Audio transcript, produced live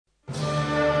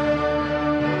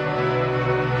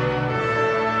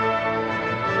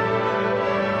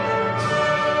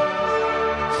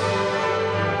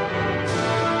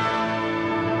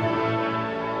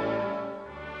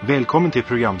Välkommen till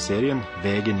programserien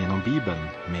Vägen genom Bibeln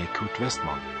med Kurt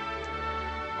Westman.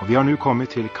 Och vi har nu kommit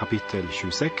till kapitel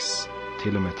 26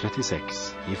 till och med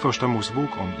 36 i Första Mosebok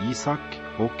om Isak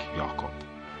och Jakob.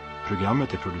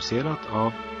 Programmet är producerat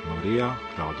av Norea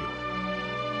Radio.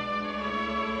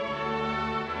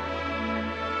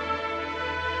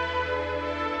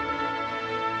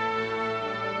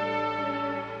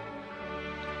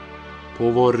 På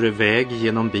vår väg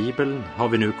genom Bibeln har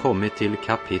vi nu kommit till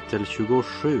kapitel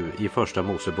 27 i Första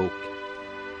Mosebok.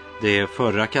 Det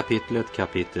förra kapitlet,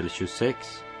 kapitel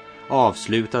 26,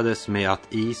 avslutades med att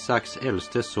Isaks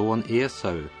äldste son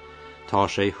Esau tar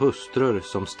sig hustrur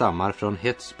som stammar från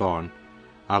Hets barn,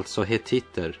 alltså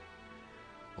hetiter,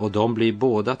 och de blir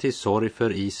båda till sorg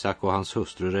för Isak och hans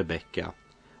hustru Rebekka,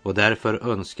 och därför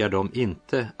önskar de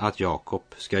inte att Jakob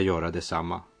ska göra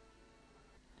detsamma.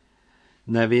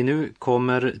 När vi nu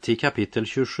kommer till kapitel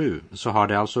 27 så har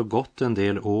det alltså gått en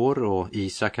del år och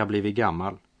Isak har blivit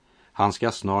gammal. Han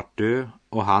ska snart dö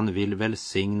och han vill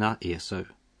välsigna Esau.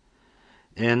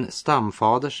 En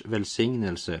stamfaders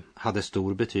välsignelse hade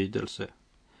stor betydelse.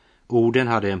 Orden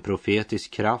hade en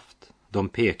profetisk kraft, de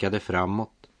pekade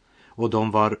framåt och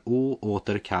de var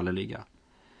oåterkalleliga.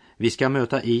 Vi ska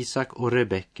möta Isak och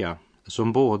Rebekka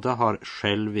som båda har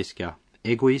själviska,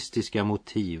 egoistiska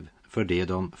motiv för det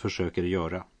de försöker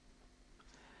göra.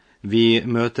 Vi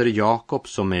möter Jakob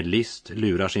som med list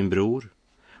lurar sin bror,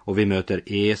 och vi möter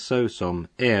Esau som,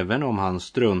 även om han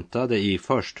struntade i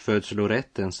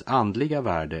förstfödslorättens andliga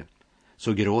värde,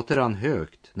 så gråter han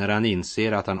högt när han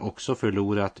inser att han också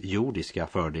förlorat jordiska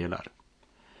fördelar.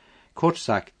 Kort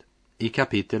sagt, i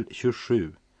kapitel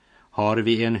 27 har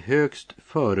vi en högst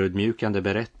förödmjukande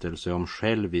berättelse om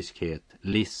själviskhet,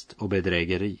 list och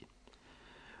bedrägeri.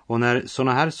 Och när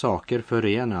såna här saker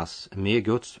förenas med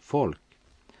Guds folk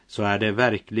så är det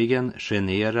verkligen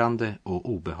generande och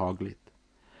obehagligt.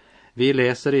 Vi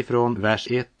läser ifrån vers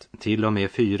 1 till och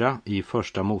med 4 i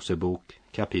Första Mosebok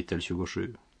kapitel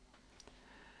 27.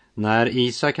 När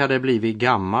Isak hade blivit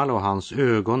gammal och hans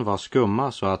ögon var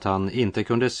skumma så att han inte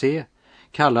kunde se,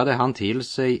 kallade han till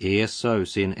sig Esau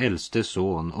sin äldste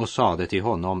son och sade till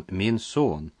honom: min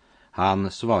son.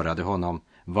 Han svarade honom: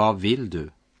 vad vill du?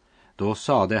 Då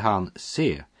sade han: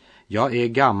 se, jag är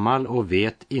gammal och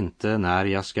vet inte när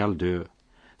jag skall dö.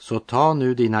 Så ta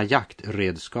nu dina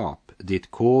jaktredskap,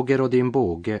 ditt kåger och din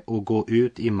båge och gå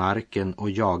ut i marken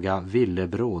och jaga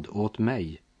villebråd åt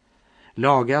mig.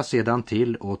 Laga sedan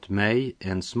till åt mig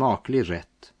en smaklig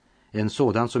rätt, en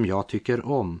sådan som jag tycker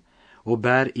om, och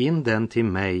bär in den till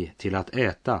mig till att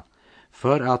äta,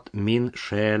 för att min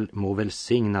själ må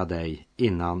välsigna dig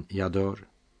innan jag dör.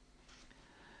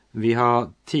 Vi har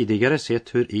tidigare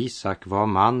sett hur Isak var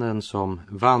mannen som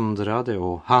vandrade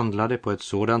och handlade på ett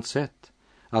sådant sätt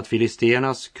att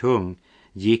filisternas kung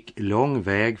gick lång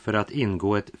väg för att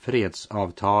ingå ett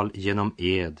fredsavtal genom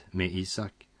ed med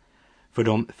Isak. För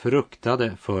de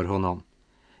fruktade för honom.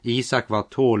 Isak var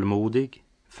tålmodig,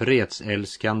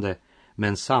 fredsälskande,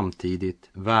 men samtidigt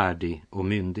värdig och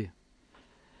myndig.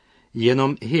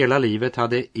 Genom hela livet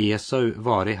hade Esau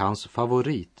varit hans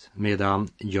favorit, medan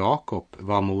Jakob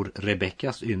var mor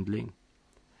Rebekkas yndling.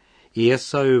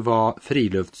 Esau var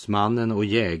friluftsmannen och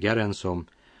jägaren som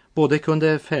både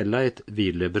kunde fälla ett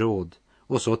villebråd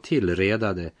och så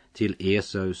tillredade till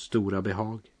Esaus stora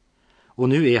behag. Och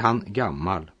nu är han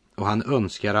gammal och han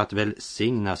önskar att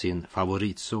välsigna sin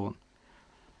favoritson.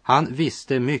 Han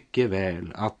visste mycket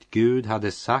väl att Gud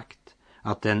hade sagt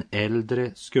att den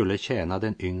äldre skulle tjäna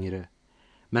den yngre.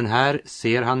 Men här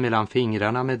ser han mellan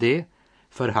fingrarna med det,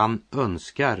 för han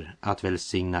önskar att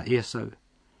välsigna Esau.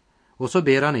 Och så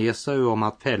ber han Esau om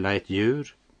att fälla ett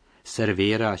djur,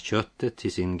 servera köttet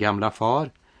till sin gamla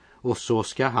far, och så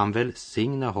ska han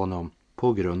välsigna honom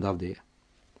på grund av det.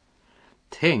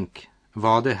 Tänk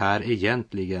vad det här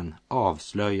egentligen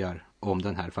avslöjar om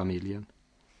den här familjen.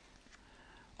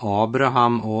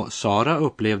 Abraham och Sara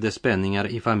upplevde spänningar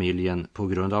i familjen på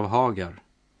grund av Hagar.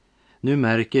 Nu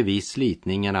märker vi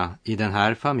slitningarna i den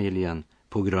här familjen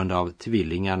på grund av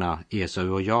tvillingarna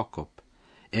Esau och Jakob.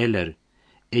 Eller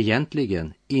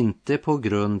egentligen inte på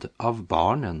grund av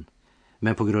barnen,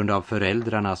 men på grund av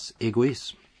föräldrarnas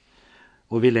egoism.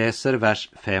 Och vi läser vers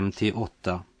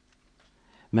 5-8.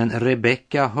 Men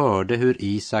Rebekka hörde hur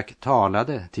Isak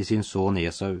talade till sin son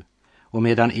Esau. Och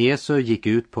medan Esau gick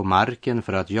ut på marken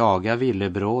för att jaga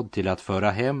villebråd till att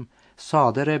föra hem,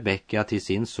 sade Rebekka till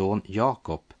sin son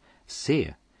Jakob: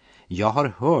 se, jag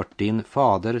har hört din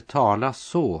fader tala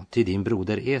så till din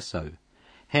broder Esau.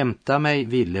 Hämta mig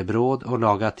villebråd och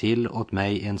laga till åt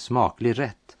mig en smaklig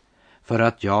rätt, för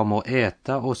att jag må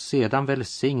äta och sedan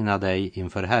välsigna dig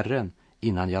inför Herren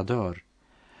innan jag dör.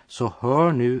 så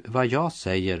hör nu vad jag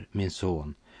säger, min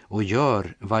son, och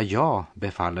gör vad jag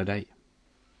befaller dig.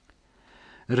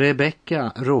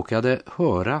 Rebecka råkade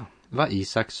höra vad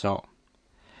Isak sa,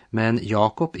 men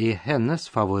Jakob är hennes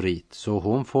favorit, så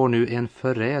hon får nu en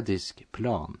förrädisk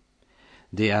plan.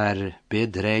 Det är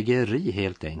bedrägeri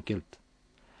helt enkelt.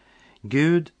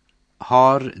 Gud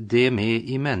har det med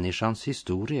i människans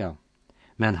historia,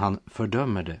 men han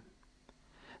fördömer det.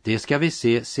 Det ska vi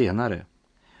se senare.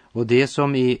 Och det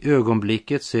som i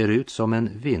ögonblicket ser ut som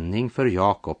en vinning för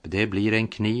Jakob, det blir en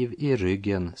kniv i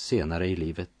ryggen senare i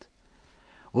livet.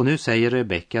 Och nu säger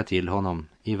Rebecka till honom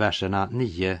i verserna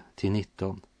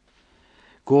 9-19.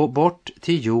 Gå bort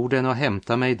till jorden och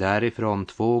hämta mig därifrån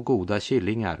 2 goda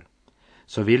killingar,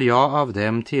 så vill jag av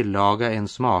dem tillaga en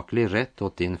smaklig rätt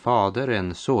åt din fader,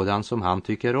 en sådan som han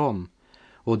tycker om,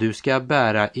 och du ska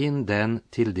bära in den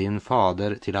till din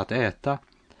fader till att äta,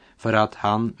 för att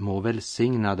han må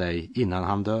välsigna dig innan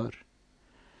han dör.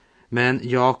 Men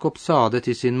Jakob sade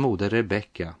till sin moder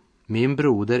Rebecka, min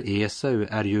broder Esau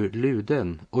är ju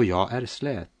luden och jag är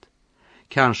slät.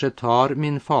 Kanske tar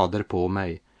min fader på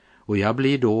mig, och jag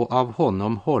blir då av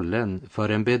honom hållen för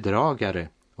en bedragare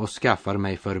och skaffar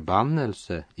mig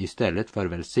förbannelse istället för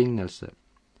välsignelse.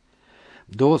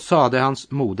 Då sade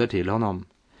hans moder till honom,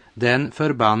 den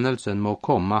förbannelsen må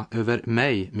komma över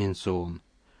mig, min son.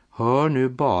 Hör nu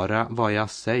bara vad jag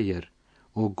säger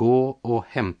och gå och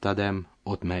hämta dem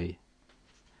åt mig.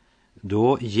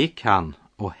 Då gick han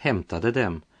och hämtade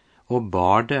dem och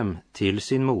bar dem till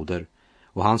sin moder,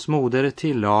 och hans moder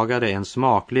tillagade en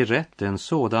smaklig rätt, en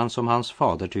sådan som hans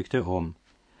fader tyckte om.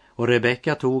 Och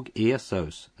Rebecka tog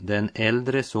Esaus, den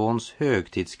äldre sons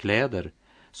högtidskläder,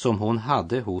 som hon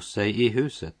hade hos sig i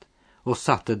huset, och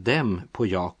satte dem på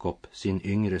Jakob, sin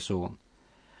yngre son.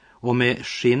 Och med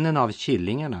skinnen av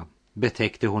killingarna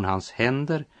betäckte hon hans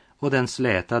händer och den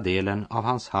släta delen av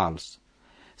hans hals.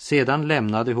 Sedan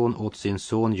lämnade hon åt sin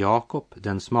son Jakob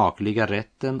den smakliga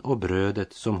rätten och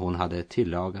brödet som hon hade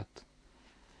tillagat.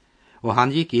 Och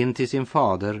han gick in till sin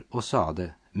fader och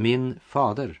sade, min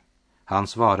fader. Han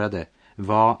svarade,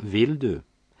 vad vill du?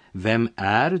 Vem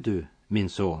är du, min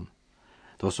son?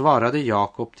 Då svarade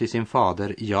Jakob till sin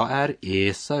fader, jag är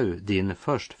Esau, din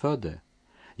förstfödde.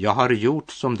 Jag har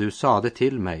gjort som du sade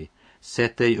till mig,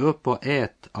 sätt dig upp och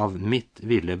ät av mitt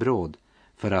villebråd,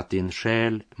 för att din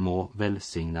själ må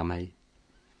välsigna mig.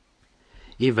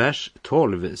 I vers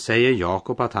 12 säger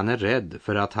Jakob att han är rädd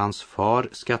för att hans far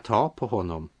ska ta på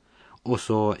honom och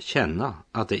så känna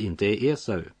att det inte är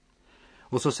Esau.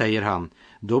 Och så säger han,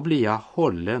 då blir jag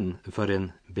hållen för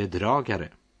en bedragare.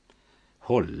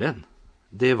 Hållen,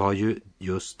 det var ju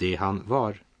just det han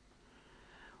var.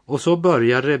 Och så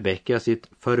börjar Rebecka sitt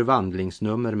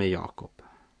förvandlingsnummer med Jakob.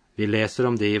 Vi läser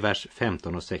om det i vers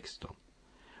 15 och 16.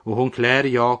 Och hon klär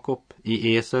Jakob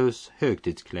i Esaus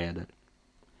högtidskläder.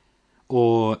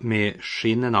 Och med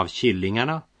skinnen av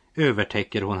killingarna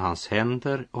övertäcker hon hans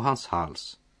händer och hans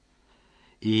hals.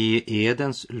 I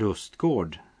Edens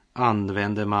lustgård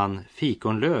använde man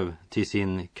fikonlöv till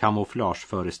sin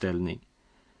kamouflageföreställning.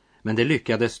 Men det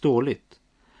lyckades dåligt,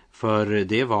 för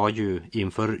det var ju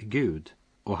inför Gud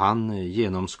och han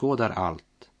genomskådar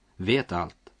allt, vet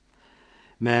allt.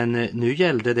 Men nu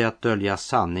gällde det att dölja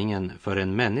sanningen för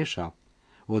en människa,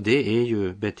 och det är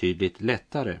ju betydligt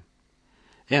lättare.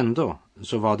 Ändå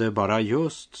så var det bara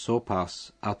just så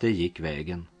pass att det gick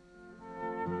vägen.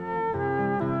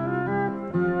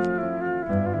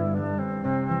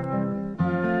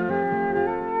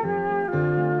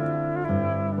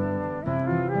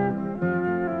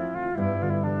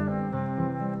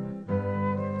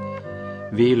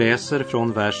 Vi läser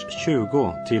från vers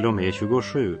 20 till och med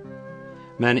 27.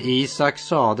 Men Isak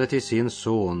sade till sin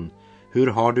son, hur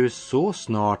har du så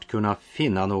snart kunnat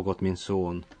finna något, min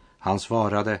son? Han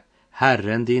svarade,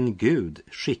 Herren din Gud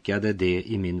skickade det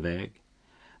i min väg.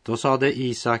 Då sade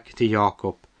Isak till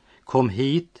Jakob, kom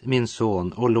hit min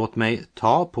son och låt mig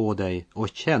ta på dig och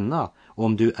känna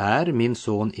om du är min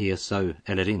son Esau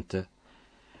eller inte.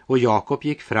 Och Jakob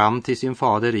gick fram till sin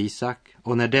fader Isak,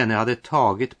 och när denne hade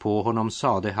tagit på honom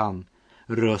sade han,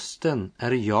 rösten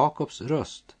är Jakobs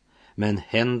röst, men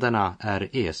händerna är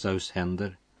Esaus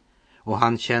händer. Och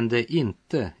han kände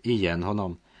inte igen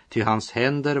honom, ty hans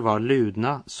händer var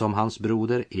ludna som hans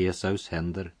broder Esaus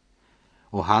händer.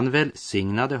 Och han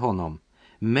välsignade honom,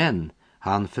 men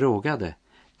han frågade,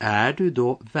 är du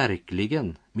då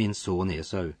verkligen min son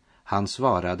Esau? Han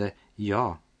svarade,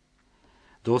 ja.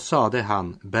 Då sade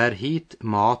han, bär hit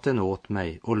maten åt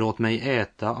mig och låt mig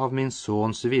äta av min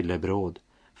sons villebråd,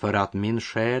 för att min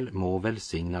själ må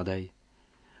välsigna dig.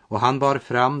 Och han bar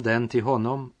fram den till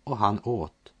honom och han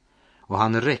åt. Och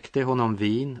han räckte honom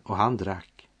vin och han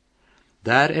drack.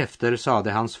 Därefter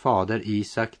sade hans fader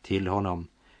Isak till honom: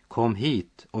 kom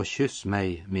hit och kyss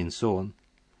mig, min son.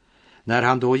 När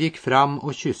han då gick fram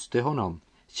och kysste honom,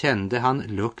 kände han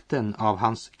lukten av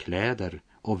hans kläder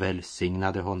och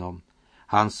välsignade honom.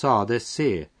 Han sade: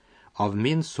 se, av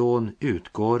min son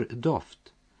utgår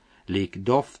doft, lik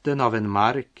doften av en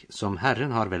mark som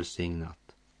Herren har välsignat.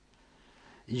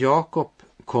 Jakob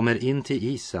kommer in till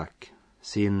Isak,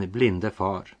 sin blinde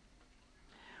far.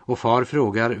 Och far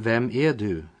frågar: vem är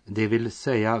du? Det vill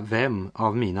säga, vem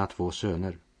av mina 2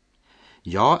 söner?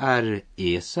 Jag är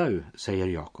Esau, säger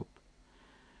Jakob.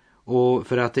 Och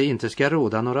för att det inte ska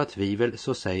råda några tvivel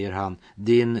så säger han: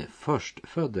 din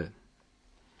förstfödde.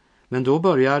 Men då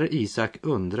börjar Isak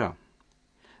undra.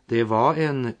 Det var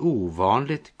en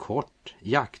ovanligt kort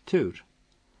jakttur.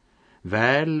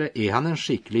 Väl är han en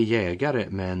skicklig jägare,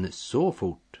 men så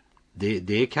fort,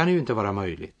 det kan ju inte vara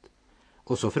möjligt.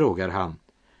 Och så frågar han: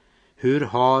 hur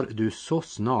har du så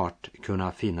snart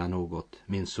kunnat finna något,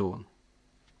 min son?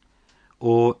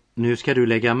 Och nu ska du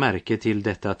lägga märke till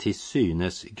detta till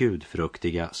synes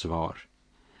gudfruktiga svar.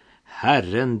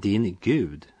 Herren din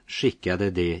Gud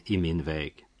skickade det i min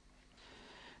väg.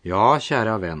 Ja,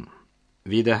 kära vän,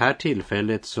 vid det här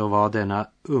tillfället så var denna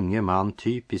unge man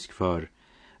typisk för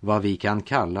vad vi kan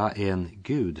kalla en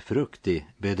gudfruktig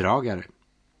bedragare.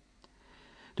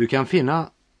 Du kan finna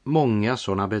många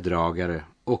sådana bedragare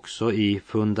också i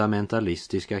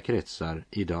fundamentalistiska kretsar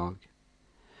idag.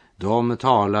 De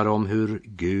talar om hur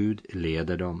Gud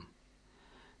leder dem.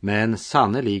 Men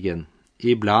sannoliken,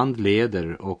 ibland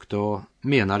leder, och då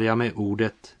menar jag med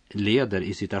ordet leder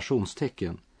i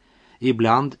citationstecken,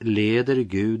 ibland leder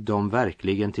Gud dem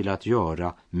verkligen till att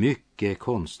göra mycket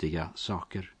konstiga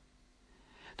saker.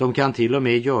 De kan till och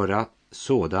med göra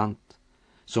sådant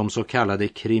som så kallade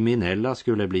kriminella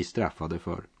skulle bli straffade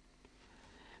för.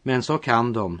 Men så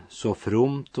kan de så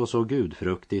fromt och så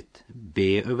gudfruktigt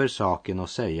be över saken och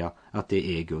säga att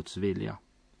det är Guds vilja.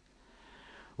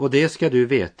 Och det ska du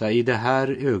veta, i det här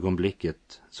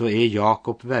ögonblicket så är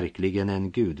Jakob verkligen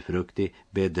en gudfruktig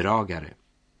bedragare.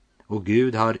 Och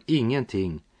Gud har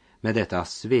ingenting med detta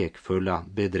svekfulla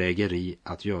bedrägeri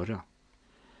att göra.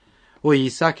 Och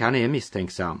Isak, han är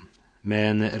misstänksam,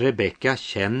 men Rebecka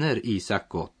känner Isak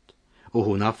gott och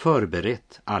hon har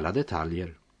förberett alla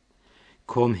detaljer.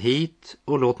 Kom hit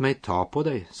och låt mig ta på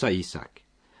dig, sa Isak.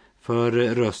 För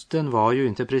rösten var ju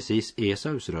inte precis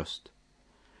Esaus röst.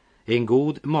 En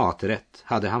god maträtt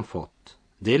hade han fått,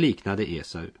 det liknade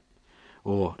Esau.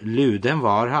 Och luden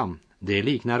var han, det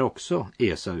liknar också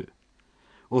Esau.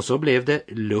 Och så blev det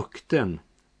lukten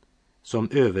som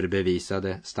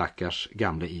överbevisade stackars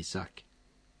gamle Isak.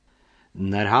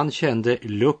 När han kände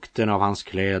lukten av hans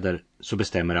kläder så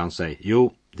bestämmer han sig: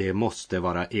 jo, det måste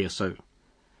vara Esau.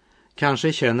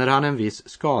 Kanske känner han en viss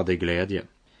skadeglädje,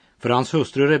 för hans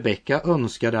hustru Rebecka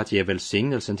önskade att ge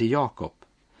välsignelsen till Jakob.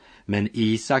 Men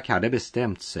Isak hade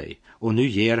bestämt sig, och nu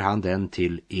ger han den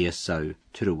till Esau,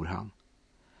 tror han.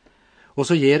 Och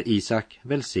så ger Isak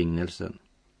välsignelsen.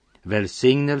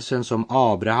 Välsignelsen som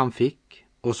Abraham fick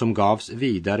och som gavs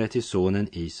vidare till sonen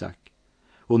Isak.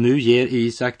 Och nu ger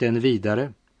Isak den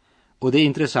vidare. Och det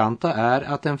intressanta är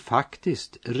att den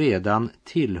faktiskt redan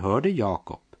tillhörde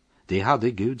Jakob. Det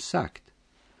hade Gud sagt.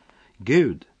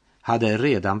 Gud hade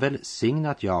redan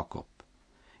välsignat Jakob.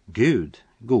 Gud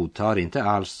godtar inte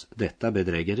alls detta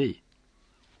bedrägeri.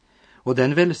 Och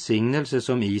den välsignelse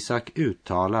som Isak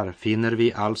uttalar finner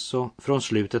vi alltså från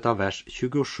slutet av vers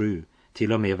 27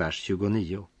 till och med vers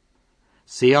 29.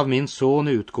 Se, av min son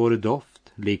utgår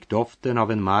doft, lik doften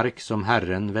av en mark som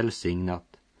Herren välsignat.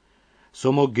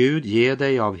 Så må Gud ge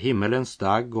dig av himmelens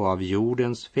dagg och av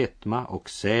jordens fetma och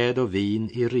säd och vin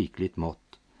i rikligt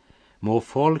mått. Må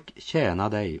folk tjäna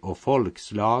dig och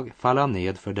folkslag falla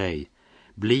ned för dig.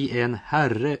 Bli en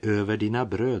herre över dina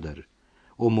bröder,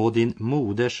 och må din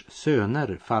moders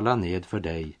söner falla ned för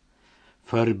dig.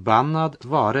 Förbannad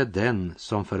vare den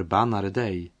som förbannar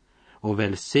dig, och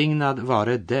välsignad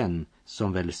vare den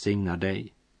som välsignar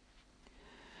dig.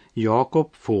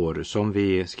 Jakob får, som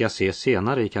vi ska se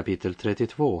senare i kapitel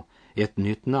 32, ett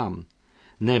nytt namn,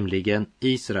 nämligen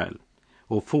Israel.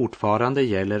 Och fortfarande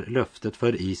gäller löftet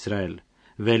för Israel: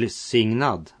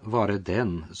 välsignad vare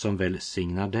den som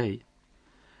välsignar dig.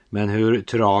 Men hur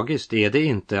tragiskt är det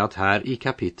inte att här i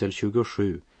kapitel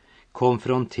 27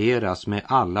 konfronteras med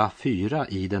alla 4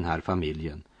 i den här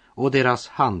familjen och deras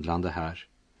handlande här.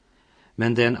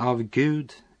 Men den av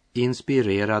Gud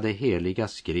inspirerade heliga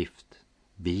skrift,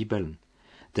 Bibeln,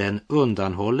 den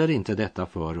undanhåller inte detta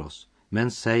för oss,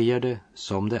 men säger det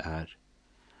som det är.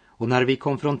 Och när vi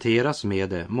konfronteras med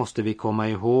det måste vi komma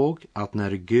ihåg att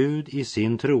när Gud i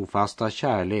sin trofasta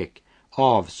kärlek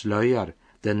avslöjar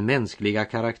den mänskliga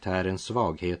karaktärens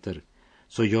svagheter,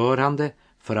 så gör han det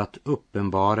för att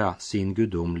uppenbara sin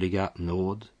gudomliga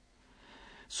nåd.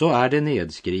 Så är det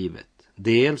nedskrivet,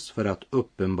 dels för att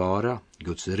uppenbara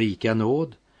Guds rika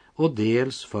nåd och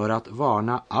dels för att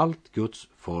varna allt Guds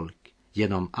folk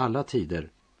genom alla tider.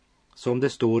 Som det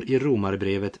står i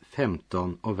Romarbrevet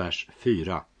 15 och vers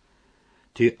 4.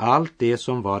 Ty allt det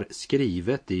som var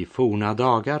skrivet i forna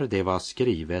dagar, det var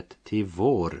skrivet till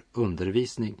vår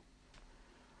undervisning.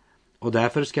 Och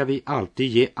därför ska vi alltid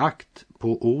ge akt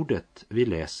på ordet vi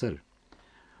läser.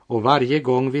 Och varje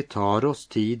gång vi tar oss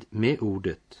tid med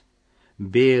ordet,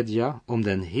 bedja om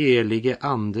den helige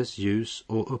andes ljus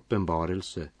och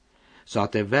uppenbarelse, så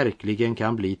att det verkligen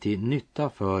kan bli till nytta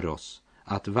för oss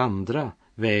att vandra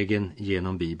vägen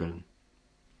genom Bibeln.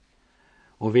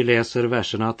 Och vi läser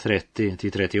verserna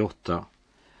 30-38.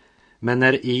 Men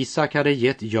när Isak hade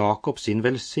gett Jakob sin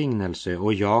välsignelse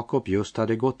och Jakob just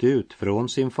hade gått ut från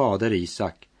sin fader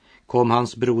Isak, kom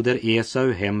hans broder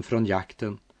Esau hem från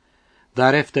jakten.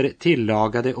 Därefter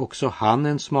tillagade också han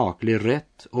en smaklig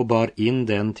rätt och bar in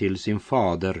den till sin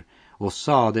fader och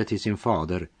sade till sin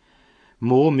fader: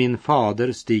 må min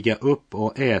fader stiga upp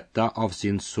och äta av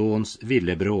sin sons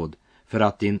villebråd, för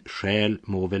att din själ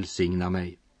må välsigna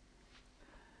mig.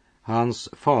 Hans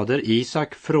fader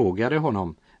Isak frågade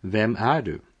honom: vem är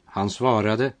du? Han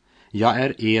svarade: jag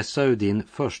är Esau, din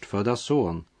förstfödda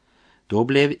son. Då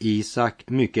blev Isak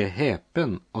mycket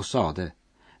häpen och sade: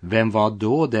 vem var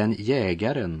då den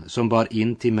jägaren som bar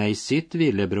in till mig sitt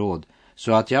villebråd,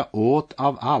 så att jag åt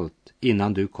av allt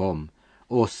innan du kom,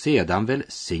 och sedan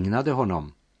välsignade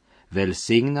honom?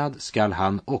 Välsignad skall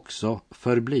han också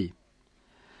förbli.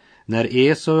 När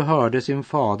Esau hörde sin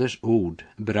faders ord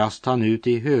brast han ut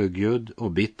i högljudd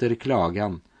och bitter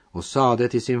klagan och sade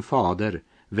till sin fader: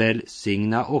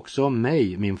 välsigna också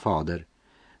mig, min fader.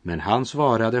 Men han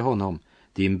svarade honom: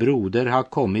 din broder har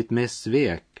kommit med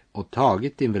svek och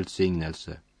tagit din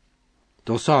välsignelse.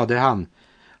 Då sade han: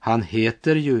 han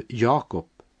heter ju Jakob,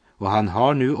 och han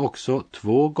har nu också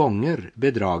 2 gånger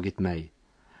bedragit mig.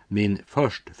 Min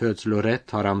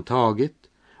förstfödslorätt har han tagit,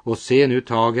 och se, nu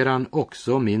tager han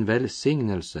också min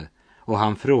välsignelse. Och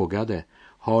han frågade: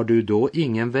 har du då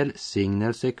ingen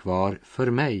välsignelse kvar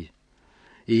för mig?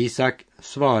 Isak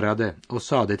svarade och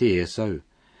sade till Esau: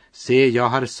 se, jag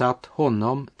har satt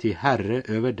honom till herre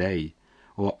över dig,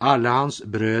 och alla hans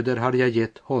bröder har jag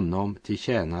gett honom till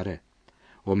tjänare,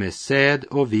 och med säd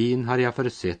och vin har jag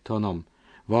försett honom.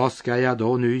 Vad ska jag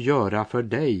då nu göra för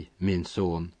dig, min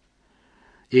son?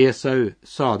 Esau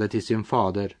sade till sin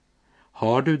fader: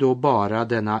 har du då bara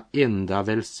denna enda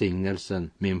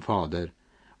välsignelsen, min fader?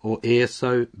 Och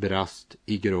Esau brast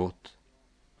i gråt.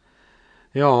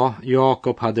 Ja,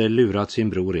 Jakob hade lurat sin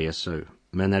bror Esau,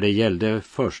 men när det gällde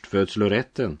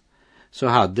förstfödslorätten så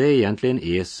hade egentligen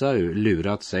Esau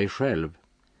lurat sig själv.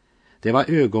 Det var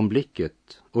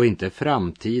ögonblicket och inte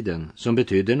framtiden som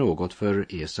betydde något för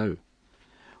Esau.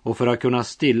 Och för att kunna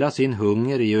stilla sin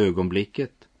hunger i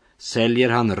ögonblicket säljer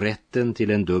han rätten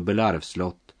till en dubbel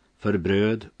arvslott för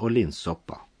bröd och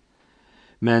linssoppa.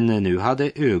 Men nu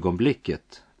hade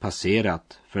ögonblicket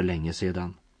passerat för länge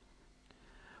sedan.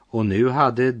 Och nu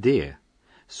hade det,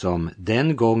 som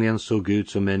den gången såg ut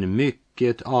som en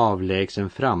mycket avlägsen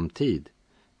framtid,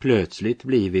 plötsligt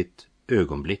blivit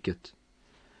ögonblicket.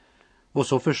 Och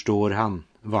så förstår han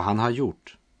vad han har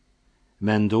gjort.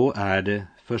 Men då är det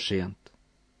för sent.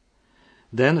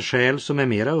 Den själ som är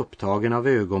mera upptagen av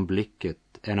ögonblicket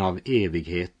än av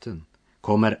evigheten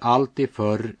kommer alltid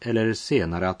förr eller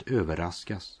senare att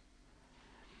överraskas.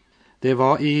 Det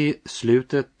var i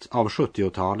slutet av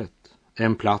 70-talet,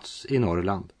 en plats i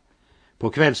Norrland. På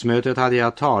kvällsmötet hade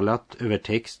jag talat över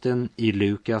texten i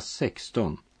Lukas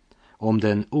 16 om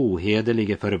den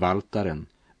ohederlige förvaltaren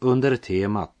under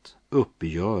temat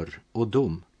uppgör och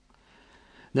dom.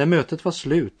 När mötet var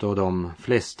slut och de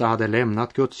flesta hade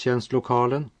lämnat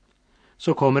gudstjänstlokalen,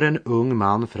 så kommer en ung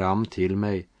man fram till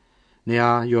mig när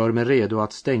jag gör mig redo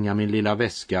att stänga min lilla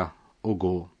väska och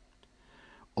gå.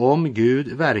 Om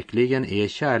Gud verkligen är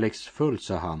kärleksfull,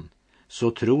 sa han,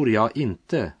 så tror jag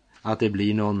inte att det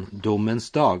blir någon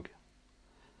domens dag.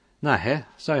 Nähä,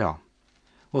 sa jag.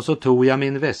 Och så tog jag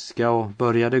min väska och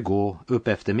började gå upp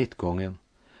efter mittgången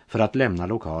för att lämna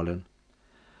lokalen.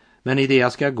 Men i det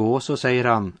jag ska gå så säger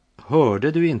han: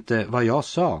 hörde du inte vad jag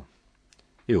sa?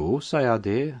 Jo, sa jag,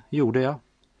 det gjorde jag.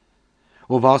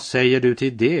 Och vad säger du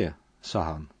till det, sa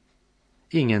han.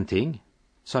 Ingenting,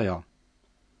 sa jag.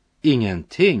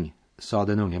 Ingenting, sa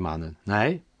den unge mannen.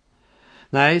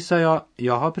 Nej, sa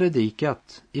jag har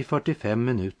predikat i 45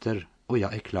 minuter och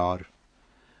jag är klar.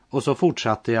 Och så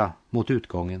fortsatte jag mot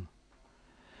utgången.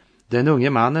 Den unge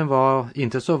mannen var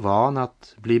inte så van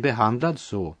att bli behandlad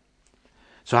så.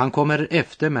 Så han kommer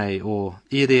efter mig och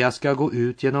i det jag ska gå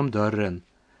ut genom dörren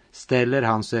ställer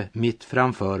han sig mitt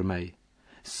framför mig,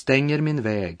 stänger min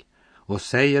väg och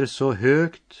säger så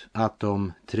högt att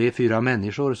de 3-4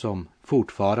 människor som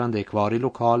fortfarande är kvar i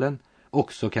lokalen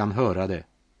också kan höra det.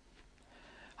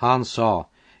 Han sa: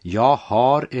 jag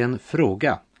har en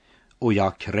fråga och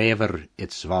jag kräver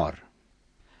ett svar.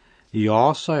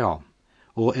 Ja, sa jag,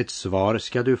 och ett svar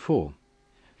ska du få.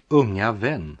 Unga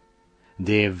vän,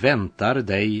 det väntar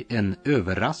dig en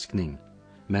överraskning,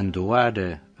 men då är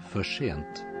det för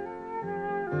sent.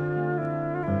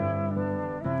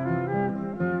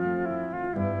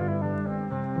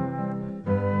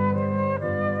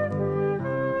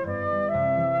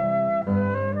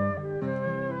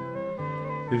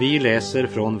 Vi läser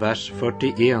från vers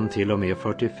 41 till och med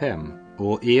 45.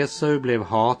 Och Esau blev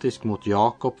hatisk mot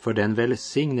Jakob för den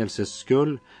välsignelses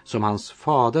skull som hans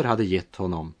fader hade gett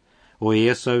honom. Och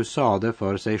Esau sade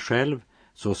för sig själv: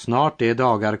 så snart de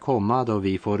dagar komma då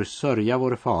vi får sörja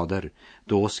vår fader,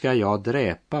 då ska jag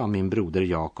dräpa min broder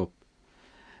Jakob.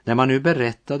 När man nu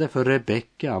berättade för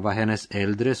Rebecka vad hennes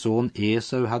äldre son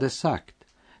Esau hade sagt,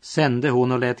 sände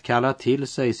hon och lät kalla till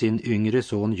sig sin yngre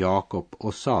son Jakob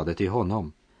och sade till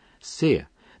honom: se,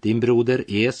 din broder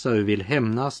Esau vill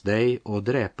hämnas dig och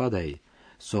dräpa dig.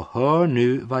 Så hör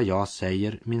nu vad jag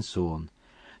säger, min son.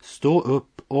 Stå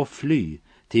upp och fly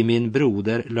till min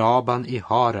broder Laban i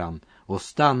Haran och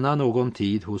stanna någon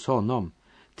tid hos honom,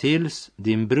 tills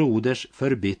din broders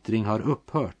förbittring har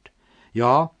upphört.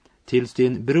 Ja, tills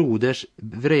din broders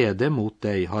vrede mot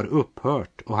dig har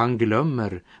upphört och han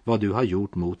glömmer vad du har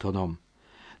gjort mot honom.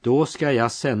 Då ska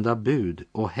jag sända bud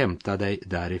och hämta dig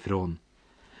därifrån.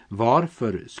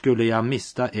 Varför skulle jag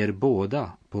mista er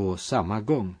båda på samma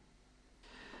gång?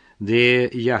 Det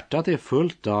hjärtat är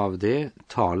fullt av, det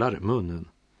talar munnen.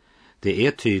 Det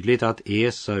är tydligt att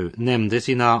Esau nämnde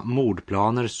sina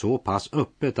mordplaner så pass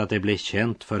öppet att det blev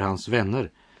känt för hans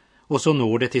vänner. Och så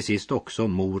når det till sist också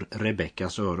mor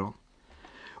Rebeckas öron.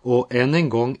 Och än en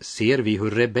gång ser vi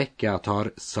hur Rebecka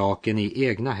tar saken i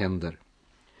egna händer.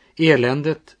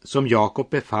 Eländet som Jakob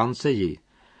befann sig i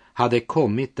hade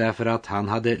kommit därför att han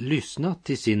hade lyssnat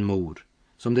till sin mor,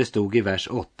 som det stod i vers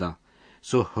 8.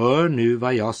 Så hör nu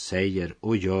vad jag säger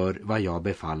och gör vad jag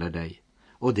befaller dig.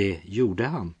 Och det gjorde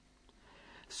han.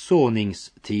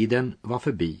 Såningstiden var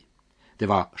förbi. Det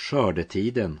var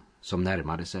skördetiden som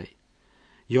närmade sig.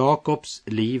 Jakobs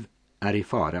liv är i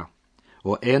fara.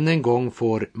 Och än en gång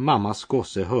får mammas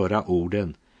gosse höra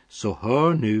orden: så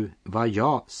hör nu vad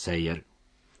jag säger.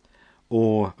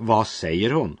 Och vad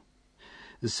säger hon?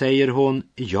 Säger hon: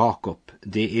 Jakob,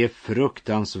 det är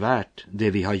fruktansvärt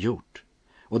det vi har gjort.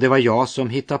 Och det var jag som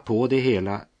hittade på det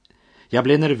hela. Jag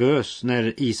blev nervös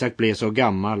när Isak blev så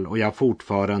gammal och jag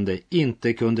fortfarande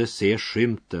inte kunde se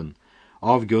skymten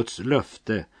av Guds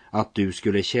löfte att du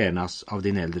skulle tjänas av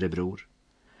din äldre bror.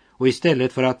 Och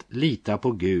istället för att lita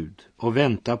på Gud och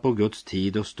vänta på Guds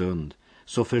tid och stund,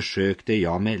 så försökte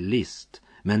jag med list,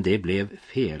 men det blev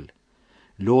fel.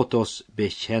 Låt oss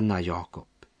bekänna Jakob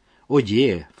och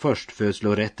ge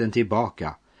förstfödslorätten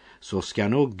tillbaka, så ska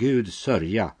nog Gud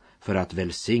sörja för att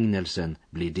välsignelsen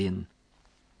blir din.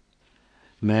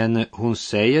 Men hon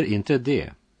säger inte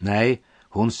det. Nej,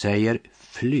 hon säger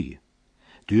fly.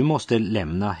 Du måste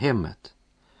lämna hemmet.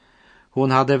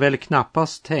 Hon hade väl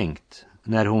knappast tänkt,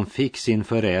 när hon fick sin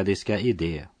förrädiska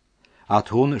idé, att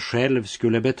hon själv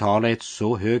skulle betala ett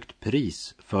så högt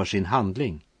pris för sin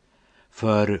handling.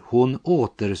 För hon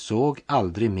återsåg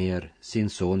aldrig mer sin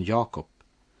son Jakob.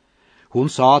 Hon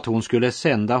sa att hon skulle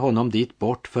sända honom dit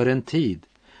bort för en tid.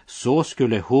 Så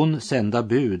skulle hon sända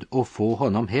bud och få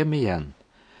honom hem igen.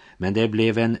 Men det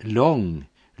blev en lång,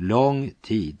 lång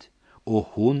tid och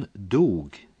hon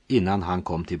dog innan han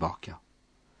kom tillbaka.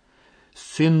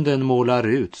 Synden målar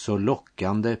ut så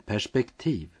lockande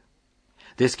perspektiv.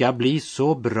 Det ska bli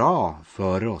så bra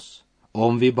för oss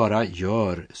om vi bara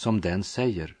gör som den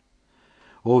säger.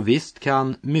 Och visst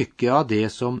kan mycket av det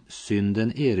som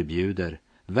synden erbjuder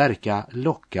verka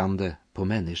lockande på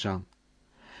människan.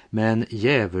 Men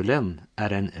djävulen är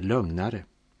en lögnare.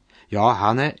 Ja,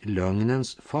 han är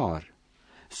lögnens far.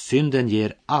 Synden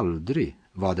ger aldrig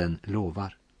vad den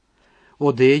lovar.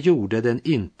 Och det gjorde den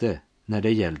inte när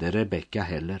det gällde Rebecka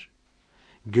heller.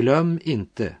 Glöm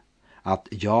inte att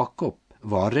Jakob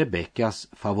var Rebeckas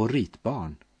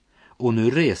favoritbarn. Och nu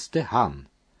reste han,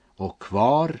 och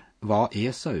kvar var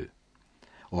Esau.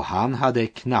 Och han hade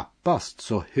knappast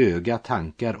så höga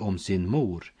tankar om sin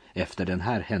mor efter den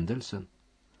här händelsen.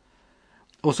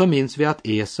 Och så minns vi att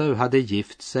Esau hade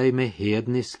gift sig med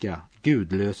hedniska,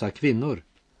 gudlösa kvinnor.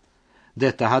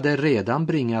 Detta hade redan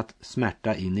bringat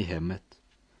smärta in i hemmet.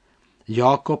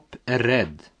 Jakob är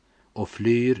rädd och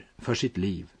flyr för sitt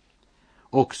liv.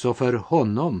 Också för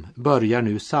honom börjar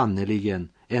nu sannoliken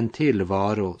en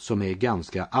tillvaro som är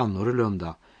ganska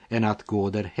annorlunda än att gå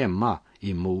där hemma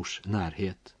i mors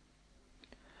närhet.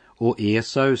 Och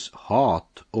Esaus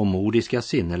hat och modiska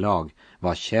sinnelag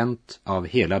var känt av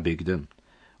hela bygden.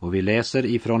 Och vi läser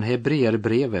ifrån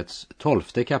Hebreerbrevets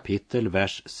 12:e kapitel,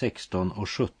 vers 16 och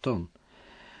 17.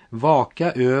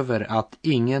 Vaka över att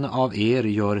ingen av er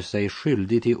gör sig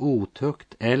skyldig till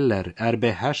otukt eller är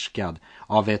behärskad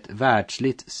av ett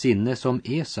världsligt sinne som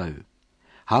Esau.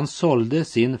 Han sålde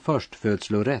sin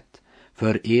förstfödslorätt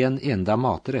för en enda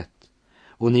maträtt.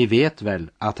 Och ni vet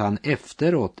väl att han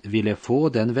efteråt ville få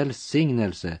den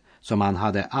välsignelse som han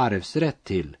hade arvsrätt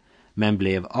till, men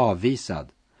blev avvisad.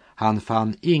 Han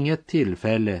fann inget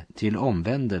tillfälle till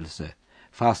omvändelse,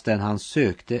 fastän han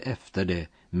sökte efter det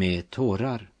med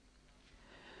tårar.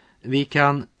 Vi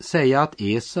kan säga att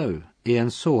Esau är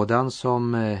en sådan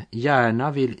som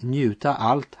gärna vill njuta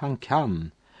allt han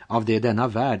kan av det denna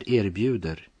värld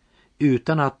erbjuder,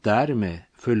 utan att därmed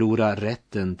förlora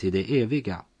rätten till det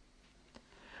eviga.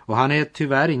 Och han är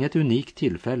tyvärr inget unikt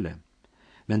tillfälle,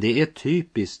 men det är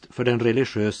typiskt för den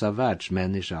religiösa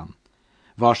världsmänniskan,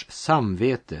 vars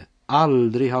samvete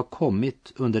aldrig har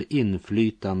kommit under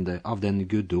inflytande av den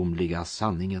gudomliga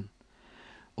sanningen.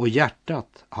 Och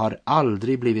hjärtat har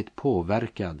aldrig blivit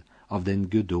påverkad av den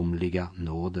gudomliga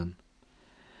nåden.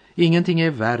 Ingenting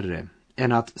är värre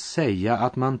än att säga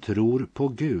att man tror på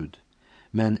Gud,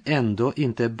 men ändå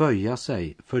inte böja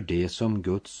sig för det som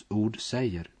Guds ord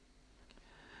säger.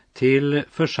 Till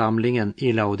församlingen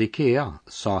i Laodikea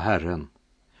sa Herren: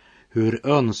 hur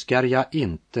önskar jag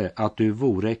inte att du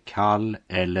vore kall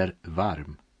eller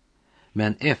varm,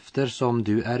 men eftersom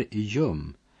du är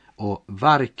ljum och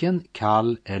varken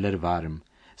kall eller varm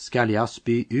skall jag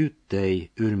spy ut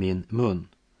dig ur min mun.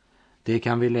 Det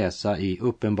kan vi läsa i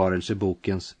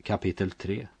Uppenbarelsebokens kapitel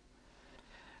 3.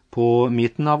 På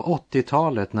mitten av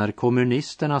 80-talet, när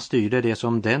kommunisterna styrde det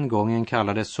som den gången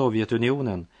kallades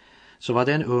Sovjetunionen, så var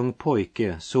det en ung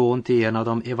pojke, son till en av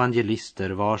de evangelister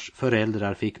vars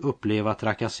föräldrar fick uppleva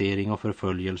trakassering och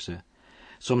förföljelse,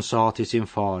 som sa till sin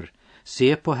far: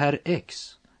 se på herr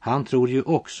X, han tror ju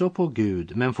också på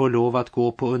Gud men får lov att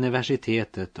gå på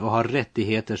universitetet och har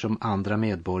rättigheter som andra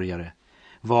medborgare.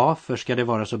 Varför ska det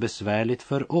vara så besvärligt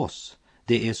för oss?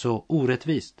 Det är så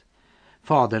orättvist.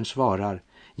 Fadern svarar: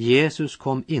 Jesus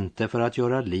kom inte för att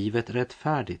göra livet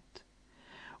rättfärdigt.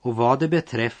 Och vad det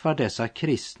beträffar dessa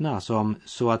kristna som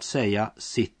så att säga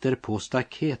sitter på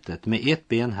staketet med ett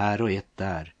ben här och ett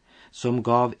där, som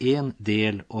gav en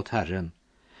del åt Herren,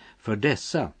 för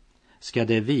dessa ska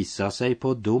det visa sig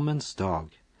på domens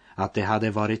dag att det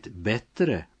hade varit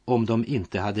bättre om de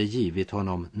inte hade givit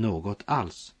honom något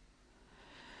alls.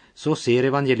 Så ser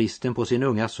evangelisten på sin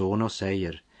unga son och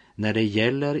säger: när det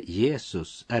gäller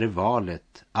Jesus är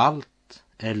valet allt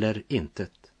eller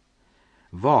intet.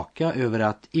 Vaka över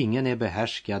att ingen är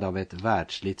behärskad av ett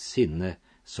världsligt sinne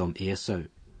som Esau.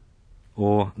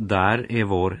 Och där är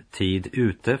vår tid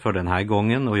ute för den här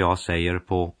gången, och jag säger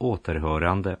på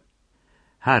återhörande.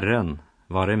 Herren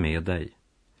vare med dig.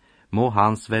 Må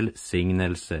hans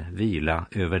välsignelse vila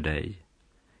över dig.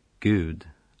 Gud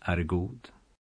är god.